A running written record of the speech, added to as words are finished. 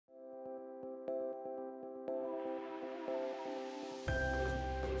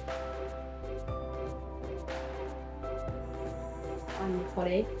I'm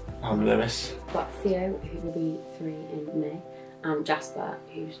Polly. I'm Lewis. We've got Theo, who will be 3 in May, and Jasper,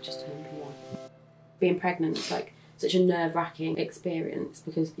 who's just turned 1. Being pregnant is like such a nerve-wracking experience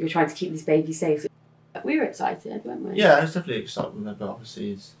because you're trying to keep this baby safe. We were excited, weren't we? Yeah, it's definitely excitement, but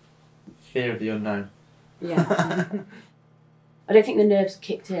obviously it's fear of the unknown. Yeah. I don't think the nerves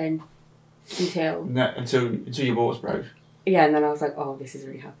kicked in until your balls broke. Yeah, and then I was like, oh, this is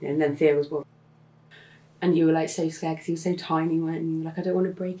really happening. And then Theo was born. And you were like so scared because he was so tiny, weren't you? Like, I don't want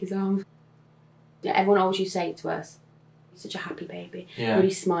to break his arm. Yeah, everyone always used to say to us, such a happy baby. Yeah. Really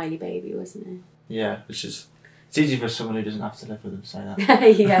smiley baby, wasn't he? Yeah, which is, it's easy for someone who doesn't have to live with them to say that.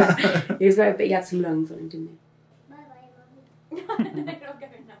 Yeah, he was very, but he had some lungs on him, didn't he? Bye-bye, Mummy. No, not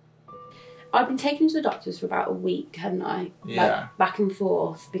going now. I'd been taken to the doctors for about a week, hadn't I? Yeah. Like, back and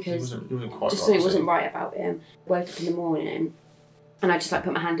forth because He wasn't quite just something wasn't right about him. Woke up in the morning and I just like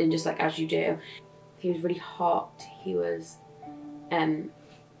put my hand in just like as you do. He was really hot. He wasn't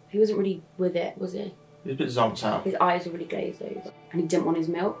really with it, was he? He was a bit zonked out. His eyes were really glazed over. And he didn't want his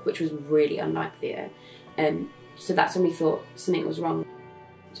milk, which was really unlike Theo. So that's when we thought something was wrong.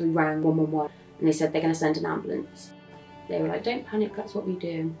 So we rang 111 and they said they're going to send an ambulance. They were like, don't panic, that's what we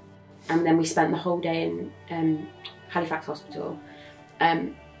do. And then we spent the whole day in Halifax Hospital.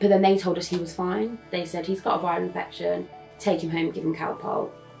 But then they told us he was fine. They said he's got a viral infection, take him home, give him Calpol,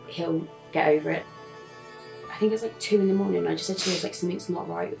 he'll get over it. I think it was like 2 in the morning. I just said to him, like, something's not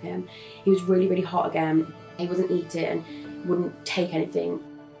right with him. He was really, really hot again. He wasn't eating, wouldn't take anything.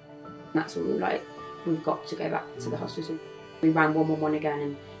 And that's when we were like, we've got to go back to the hospital. We rang 111 again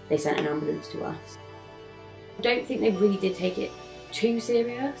and they sent an ambulance to us. I don't think they really did take it too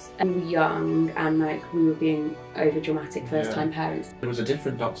serious. And we were young and like we were being over dramatic first time parents. There was a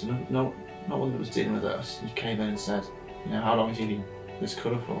different doctor, not one that was dealing with us. He came in and said, you know, how long has he been this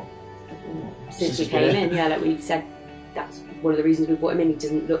colour for? Since we came in, yeah, like we said, that's one of the reasons we brought him in. He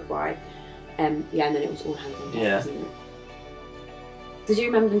doesn't look right. Yeah, and then it was all hands on deck, wasn't it? So do you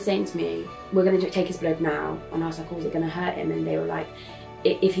remember them saying to me, we're going to take his blood now? And I was like, oh, is it going to hurt him? And they were like,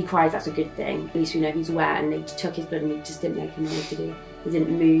 if he cries, that's a good thing. At least we know he's aware. And they took his blood and he just didn't make a noise, did he? He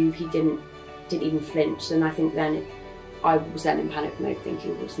didn't move, he didn't even flinch. And I think then I was then in panic mode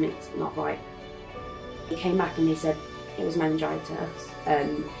thinking, well, something's not right. He came back and they said it was meningitis.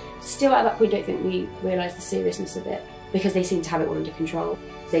 Still at that point, I don't think we realised the seriousness of it because they seem to have it all under control.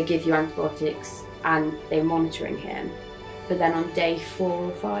 They give you antibiotics and they're monitoring him. But then on day 4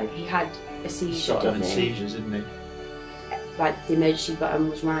 or 5, he had a seizure. He started having seizures, didn't he? Like the emergency button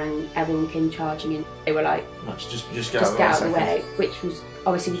was rang, everyone came charging in. They were like, just get out of the way, which was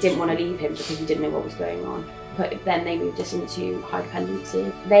obviously we didn't want to leave him because we didn't know what was going on. But then they moved us into high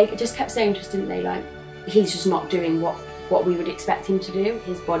dependency. They just kept saying to us, didn't they, like, he's just not doing what we would expect him to do.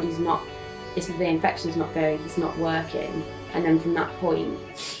 His body's not, the infection's not going, he's not working. And then from that point,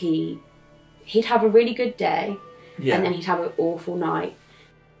 he'd have a really good day, and then he'd have an awful night.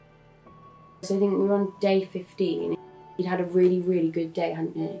 So I think we were on day 15. He'd had a really, really good day,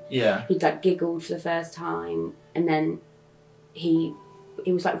 hadn't he? Yeah. He'd like giggled for the first time, and then it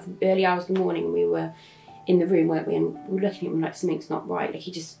was like early hours of the morning, and we were in the room, weren't we? And we were looking at him like something's not right. Like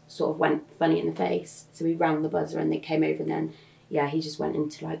he just sort of went funny in the face. So we rang the buzzer and they came over, and then yeah, he just went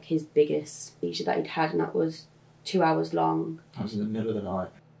into like his biggest seizure that he'd had, and that was 2 hours long. That was in the middle of the night.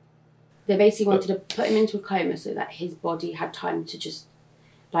 They basically wanted to put him into a coma so that his body had time to just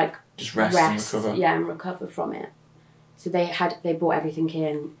like rest and recover. Yeah, and recover from it. So they brought everything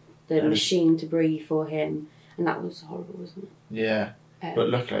in, the machine to breathe for him, and that was horrible, wasn't it? Yeah, but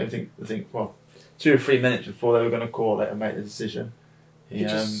luckily I think well, 2 or 3 minutes before they were going to call it and make the decision, he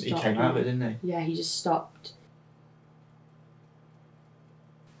came out of it, didn't he? Yeah, he just stopped.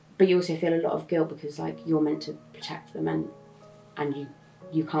 But you also feel a lot of guilt because like you're meant to protect them and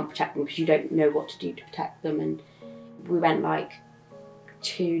you can't protect them because you don't know what to do to protect them. And we went like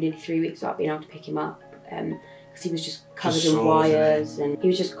 2, nearly 3 weeks without being able to pick him up because he was just covered in wires, and he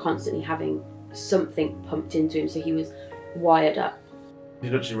was just constantly having something pumped into him, so he was wired up. He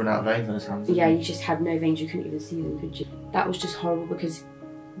literally run out of veins on his hands. Yeah, you just had no veins, you couldn't even see them, could you? That was just horrible because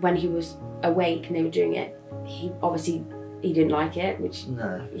when he was awake and they were doing it, he didn't like it, which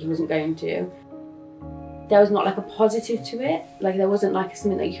he wasn't going to. There was not like a positive to it. Like there wasn't like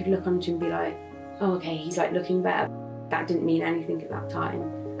something that you could look onto and be like, oh okay, he's like looking better. That didn't mean anything at that time.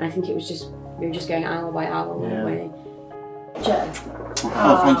 And I think it was just, we were just going hour by hour, weren't we? Joe.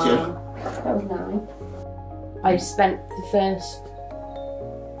 Oh, thank you. That was nice. I spent the first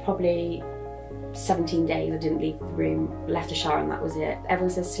probably 17 days I didn't leave the room, left a shower and that was it. Everyone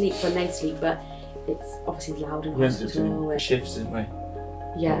says sleep when they sleep, but it's obviously loud in hospital. Shifts, didn't we?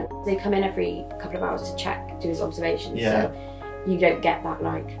 Yeah, they come in every couple of hours to check, do his observations. Yeah. So you don't get that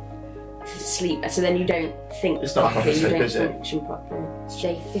like sleep. So then you don't think properly, you don't function properly.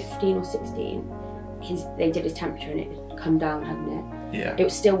 Day 15 or 16, they did his temperature and it had come down, hadn't it? Yeah.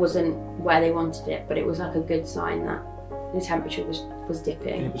 It still wasn't where they wanted it, but it was like a good sign that the temperature was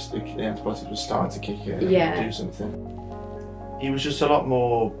dipping. It was the antibiotics was starting to kick in and do something. He was just a lot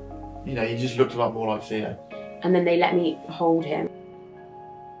more, you know, he just looked a lot more like Theo. And then they let me hold him.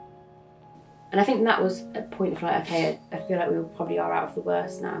 And I think that was a point of like, okay, I feel like we probably are out of the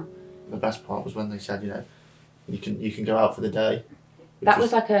worst now. The best part was when they said, you know, you can go out for the day. That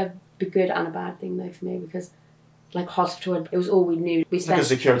was like a good and a bad thing though for me, because like hospital, it was all we knew. We spent, like a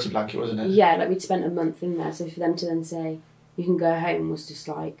security blanket, wasn't it? Yeah, like we'd spent a month in there, so for them to then say you can go home was just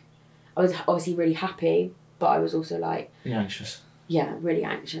like, I was obviously really happy, but I was also like... You're anxious. Yeah, really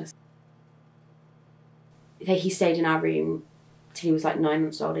anxious. He stayed in our room till he was like 9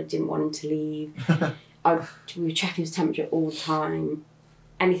 months old. I didn't want him to leave. We were checking his temperature all the time.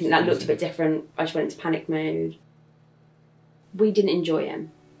 Anything that looked a bit different, I just went into panic mode. We didn't enjoy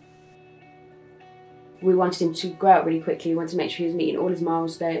him. We wanted him to grow up really quickly. We wanted to make sure he was meeting all his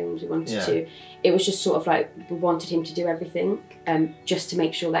milestones. We wanted to... It was just sort of like, we wanted him to do everything just to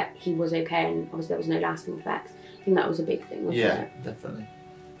make sure that he was okay, and obviously there was no lasting effects. I think that was a big thing, wasn't it? Yeah, definitely.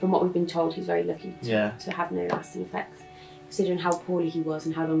 From what we've been told, he's very lucky to have no lasting effects, considering how poorly he was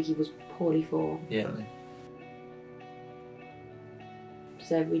and how long he was poorly for. Yeah.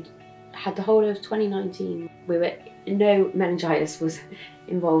 So we had the whole of 2019. No meningitis was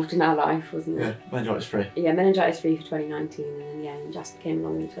involved in our life, wasn't it? Yeah, meningitis free. Yeah, meningitis free for 2019, and then Jasper came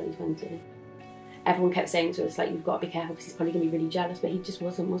along in 2020. Everyone kept saying to us, like, you've got to be careful because he's probably going to be really jealous, but he just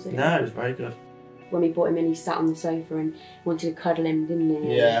wasn't, was he? No, it was very good. When we brought him in, he sat on the sofa and wanted to cuddle him, didn't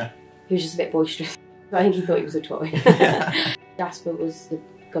he? Yeah. He was just a bit boisterous. I think he thought he was a toy. Jasper was the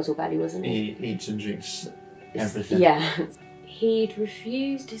guzzle belly, wasn't he? He eats and drinks everything. Yeah. He'd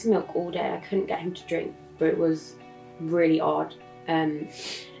refused his milk all day. I couldn't get him to drink, but it was really odd. And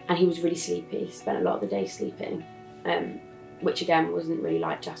he was really sleepy. He spent a lot of the day sleeping, which again wasn't really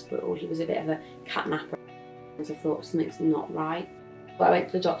like Jasper at all. He was a bit of a cat napper. So I thought something's not right. But I went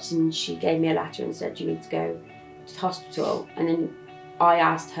to the doctor and she gave me a letter and said, you need to go to the hospital. And then I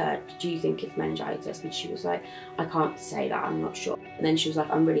asked her, do you think it's meningitis? And she was like, I can't say that, I'm not sure. And then she was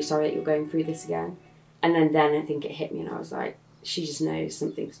like, I'm really sorry that you're going through this again. And then I think it hit me and I was like, she just knows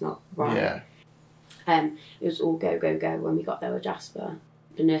something's not right. Yeah. It was all go, go, go when we got there with Jasper.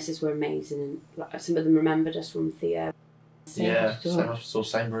 The nurses were amazing, and like, some of them remembered us from Theo. Same hospital,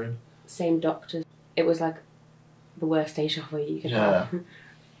 same room. Same doctors. It was like the worst day shower you could have.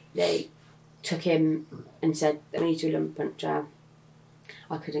 They took him and said, we need to do a lumbar puncture.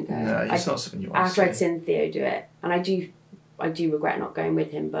 I couldn't go. No, it's not something you want after I'd seen Theo do it, and I do regret not going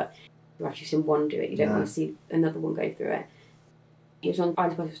with him, but after you've seen one do it, you don't want to see another one go through it. He was on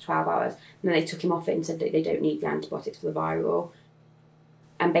antibiotics for 12 hours, and then they took him off it and said that they don't need the antibiotics for the viral.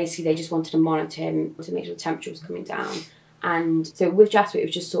 And basically they just wanted to monitor him to make sure the temperature was coming down. And so with Jasper, it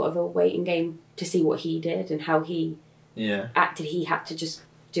was just sort of a waiting game to see what he did and how he acted. He had to just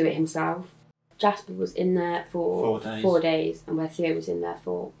do it himself. Jasper was in there for 4 days, and where Theo was in there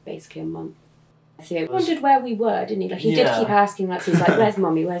for basically a month. Theo wondered where we were, didn't he? Like he did keep asking, like, he was like, where's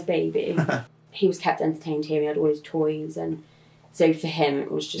mummy, where's baby? He was kept entertained here, he had all his toys, and so for him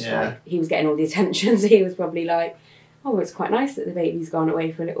it was just like, he was getting all the attention, so he was probably like, oh, it's quite nice that the baby's gone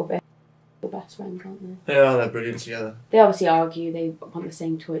away for a little bit. They're best friends, aren't they? Yeah, they're brilliant together. They obviously argue, they want the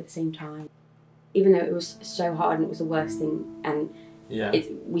same toy at the same time. Even though it was so hard and it was the worst thing, and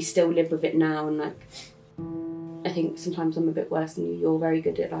we still live with it now, and like, I think sometimes I'm a bit worse than you. You're very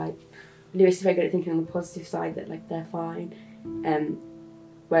good at like, Lewis is very good at thinking on the positive side that like they're fine,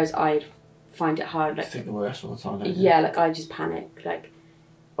 whereas I find it hard. Like, you think the worst all the time, don't you? Yeah, like I just panic. Like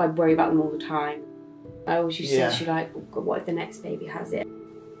I worry about them all the time. I always used to say to you, like, oh God, what if the next baby has it?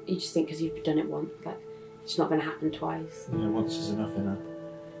 You just think because you've done it once, like it's not going to happen twice. Yeah, once is enough in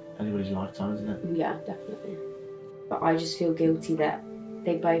anybody's lifetime, isn't it? Yeah, definitely. But I just feel guilty that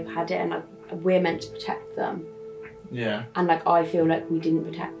they both had it, and like we're meant to protect them. Yeah. And like I feel like we didn't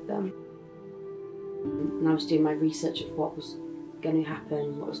protect them. And I was doing my research of what was going to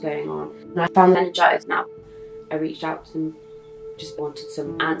happen, what was going on. And I found meningitis now. I reached out to them, just wanted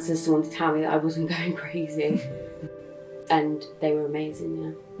some answers, someone to tell me that I wasn't going crazy. And they were amazing,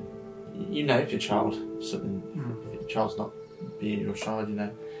 yeah. You know if your child, if your child's not being your child, you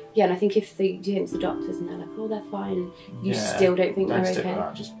know. Yeah, and I think if you do it to the doctors and they're like, oh, they're fine, and you still don't think they're okay. Stick with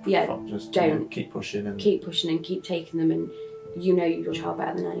that. Just don't. Keep pushing and keep taking them, and you know your child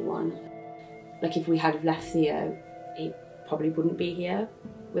better than anyone. Like if we had left Theo, he probably wouldn't be here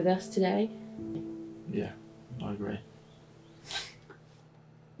with us today. Yeah, I agree.